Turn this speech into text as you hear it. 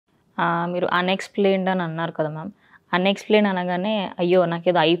మీరు అన్‌ఎక్స్‌ప్లెయిన్డ్ అని అన్నారు కదా మ్యామ్. అన్‌ఎక్స్‌ప్లెయిన్ అనగానే అయ్యో!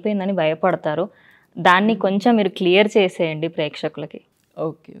 నాకేదో అయిపోయిందని భయపడతారు. దాన్ని కొంచెం మీరు క్లియర్ చేసేయండి ప్రేక్షకులకి.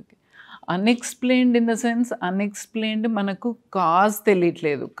 Okay. Okay. Unexplained in the sense unexplained మనకు కాజ్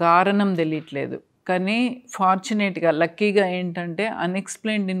తెలియట్లేదు. కారణం తెలియట్లేదు. కానీ ఫార్చునేట్‌గా, లక్కీగా ఏంటంటే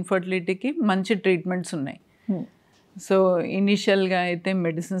అన్‌ఎక్స్‌ప్లెయిన్డ్ ఇన్‌ఫర్టిలిటీకి మంచి ట్రీట్మెంట్స్ ఉన్నాయి. హ్మ్. సో, ఇనీషియల్‌గా అయితే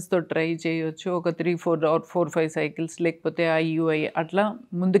మెడిసిన్స్‌తో ట్రై చేయొచ్చు. ఒక 3, 4 ఆర్ 4, 5 సైకిల్స్ లేకపోతే ఐయూఐ అట్లా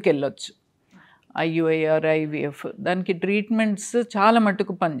ముందుకెళ్ళొచ్చు. ఐయూఐ ఆర్ ఐవీఎఫ్ దానికి ట్రీట్మెంట్స్ చాలా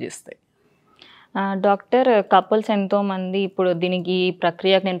మట్టుకు పనిచేస్తాయి. డాక్టర్ కపుల్స్ ఎంతోమంది ఇప్పుడు దీనికి ఈ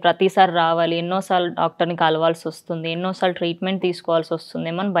ప్రక్రియకు నేను ప్రతిసారి రావాలి, ఎన్నోసార్లు డాక్టర్‌ని కలవాల్సొస్తుంది, ఎన్నోసార్లు ట్రీట్మెంట్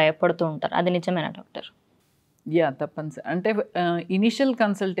తీసుకోవాల్సొస్తుందేమో అని భయపడుతూ ఉంటారు. అది నిజమేనా డాక్టర్? యాహ్! అంటే ఇనీషియల్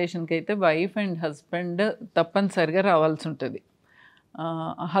కన్సల్టేషన్‌కైతే వైఫ్ అండ్ హస్బెండ్ తప్పనిసరిగా రావాల్సుంటది.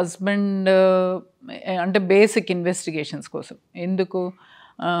 హస్బెండ్ అంటే బేసిక్ ఇన్వెస్టిగేషన్స్ కోసం. ఎందుకు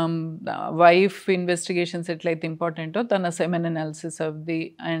ఆహ్, వైఫ్ ఇన్వెస్టిగేషన్స్ ఎట్లయితే ఇంపార్టెంటో తన semen analysis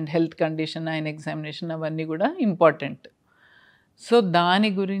and health condition, ఆయన ఎగ్జామినేషన్ అవన్నీ కూడా ఇంపార్టెంట్. సో, దాని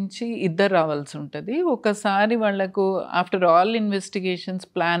గురించి ఇద్దరు రావాల్సుంటది. ఒకసారి వాళ్ళకు after all investigations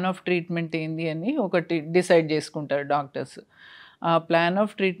plan of treatment ఏంది అని ఒకటి డిసైడ్ చేసుకుంటారు డాక్టర్స్. ఆ ప్లాన్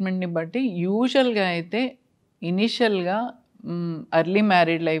ఆఫ్ ట్రీట్మెంట్‌ని బట్టి యూజువల్‌గా అయితే ఇనీషియల్‌గా ఎర్లీ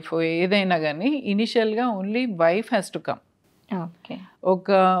మ్యారీడ్ లైఫ్ ఏదైనా గానీ ఇనీషియల్‌గా only wife has to come. Okay. ఒక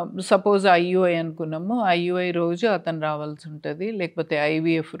సపోజ్ ఐయూఐ అనుకున్నాము. ఐయూఐ రోజు అతను రావాల్సుంటది. లేకపోతే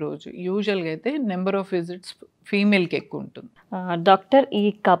ఐవీఎఫ్ రోజు. యూజువల్‌గా అయితే నెంబర్ ఆఫ్ విజిట్స్ ఫీమేల్‌కి ఎక్కువుంటుంది. డాక్టర్ ఈ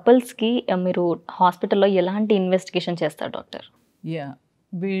కపుల్స్‌కి మీరు హాస్పిటల్‌లో ఎలాంటి ఇన్వెస్టిగేషన్ చేస్తారు డాక్టర్? యాహ్!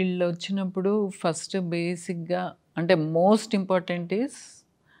 వీళ్ళొచ్చినప్పుడు ఫస్ట్ బేసిక్‌గా అంటే most important is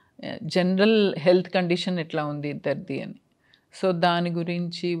general health condition ఎట్లా ఉంది ఇద్దరిది అని. సో, దాని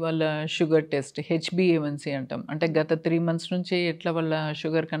గురించి వాళ్ళ షుగర్ టెస్ట్ హెచ్‌బీఏవన్సీ అంటాం. అంటే గత 3 మంత్స్ నుంచి ఎట్లా వాళ్ళ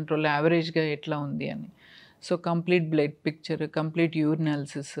షుగర్ కంట్రోల్ యావరేజ్‌గా ఎట్లా ఉంది అని. So, complete blood picture, complete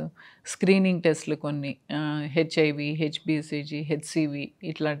urinalysis, screening టెస్ట్‌లు కొన్ని హెచ్ఐవి, హెచ్‌బీసీజీ, హెచ్‌సీవీ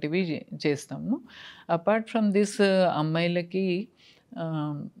ఇట్లాంటివి చేస్తాము. అపార్ట్ ఫ్రమ్ దిస్ అమ్మాయిలకి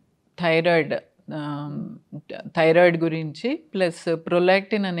ఆహ్, థైరాయిడ్ ఆహ్, థైరాయిడ్ గురించి ప్లస్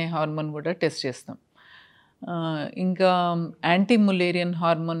ప్రొలాక్టిన్ అనే హార్మోన్ కూడా టెస్ట్ చేస్తాం. ఇంకా యాంటీ ములేరియన్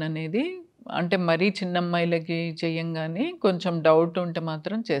హార్మోన్ అనేది అంటే మరీ చిన్న అమ్మాయిలకి చేయంగానే కొంచెం డౌట్ ఉంటే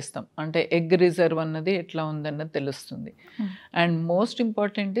మాత్రం చేస్తాం. అంటే ఎగ్ రిజర్వ్ అన్నది ఎట్లా ఉందన్నది తెలుస్తుంది. And most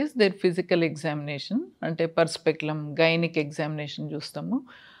important is there physical examination అంటే పర్స్పెక్లం, గైనిక్ ఎగ్జామినేషన్ చూస్తాము.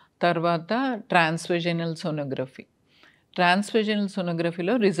 తర్వాత ట్రాన్స్‌వెజైనల్ సోనోగ్రఫీ. ట్రాన్స్‌వెజైనల్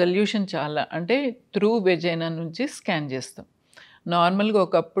సోనోగ్రఫీలో రిజల్యూషన్ చాలా అంటే త్రూ వెజైనా నుంచి స్కాన్ చేస్తాం. నార్మల్‌గా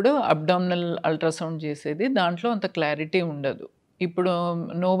ఒకప్పుడు అబ్డామినల్ అల్ట్రాసౌండ్ చేసేది. దాంట్లో అంత క్లారిటీ ఉండదు. ఇప్పుడు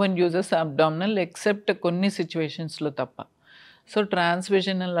no one uses abdominal except కొన్ని సిట్యుయేషన్స్‌లో తప్ప. సో,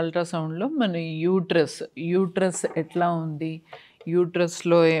 ట్రాన్స్‌వెజైనల్ అల్ట్రాసౌండ్‌లో మన యూట్రస్ ఎట్లా ఉంది?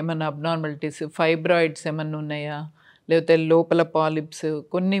 యూట్రస్‌లో ఏమన్నా అబ్నార్మాలిటీస్, ఫైబ్రాయిడ్స్ ఏమన్నా ఉన్నాయా? లేకపోతే లోపల పాలిప్స్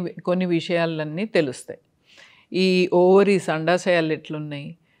కొన్ని కొన్ని విషయాలన్నీ తెలుస్తాయి. ఈ ఓవరీస్ అండాశయాలు ఎట్లున్నాయి?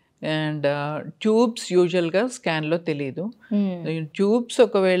 అండ్ ట్యూబ్స్ యూజువల్‌గా స్కాన్‌లో తెలీదు. ట్యూబ్స్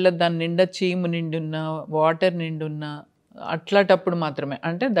ఒకవేళ దాని నిండా చీము నిండున్నా, వాటర్ నిండున్నా అట్లాటప్పుడు మాత్రమే.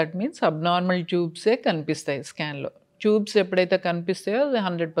 అంటే దట్ మీన్స్ అబ్నార్మల్ ట్యూబ్సే కనిపిస్తాయి స్కాన్‌లో. ట్యూబ్స్ ఎప్పుడైతే కనిపిస్తాయో అది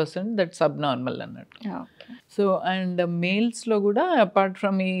 100% దట్స్ అబ్నార్మల్ అన్నట్టు. ఓకే. సో, అండ్ మేల్స్‌లో గూడా అపార్ట్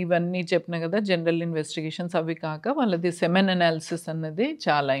ఫ్రమ్ ఇవన్నీ చెప్పినా గదా! జనరల్ ఇన్వెస్టిగేషన్స్ అవి కాక వాళ్ళది సెమెన్ అనాలిసిస్ అన్నది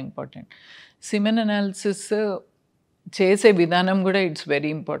చాలా ఇంపార్టెంట్. సెమెన్ అనాలిసిస్ చేసే విధానం గూడా ఇట్స్ వెరీ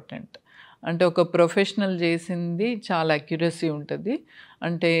ఇంపార్టెంట్. అంటే ఒక ప్రొఫెషనల్ చేసింది చాలా అక్యురసీ ఉంటది.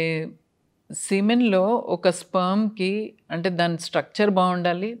 అంటే సిమెన్‌లో ఒక స్పెర్మ్‌కి అంటే దాని స్ట్రక్చర్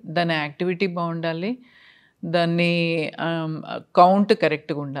బావుండాలి, దాని యాక్టివిటీ బావుండాలి, దాన్ని కౌంట్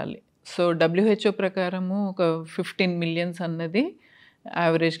కరెక్ట్‌గుండాలి. సో, డబ్ల్యూహెచ్ఓ ప్రకారము ఒక 15 మిలియన్స్ అన్నది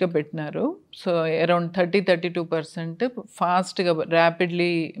యావరేజ్‌గా పెట్టినారు. సో, అరౌండ్ 32% ఫాస్ట్‌గా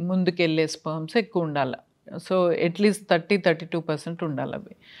rapidly ముందుకెళ్ళే sperms ఎక్కువుండాల. So, at least 32%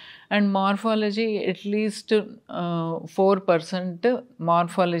 ఉండాలవి. And morphology at least 4%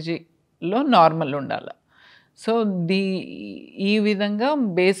 మార్ఫాలజీలో normal ఉండాల. సో, ఈ విధంగా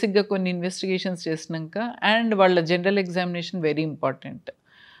బేసిక్‌గా కొన్ని ఇన్వెస్టిగేషన్స్ చేసినంక అండ్ వాళ్ళ జనరల్ ఎగ్జామినేషన్ వెరీ ఇంపార్టెంట్.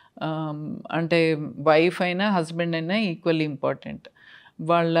 ఆహ్, అంటే వైఫ్ అయినా, హస్బెండ్ అయినా ఈక్వల్లీ ఇంపార్టెంట్.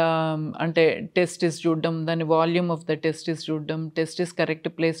 వాళ్ళ అంటే టెస్టిస్ చూడడం, దాని వాల్యూమ్ ఆఫ్ ద టెస్టిస్ చూడడం, టెస్టిస్ కరెక్ట్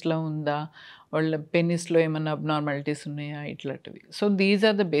ప్లేస్‌లో ఉందా? వాళ్ళ పెనిస్‌లో ఏమన్నా అబ్నార్మాలిటీస్ ఉన్నాయా? ఇట్లాంటివి. So, these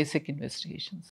are the basic investigations.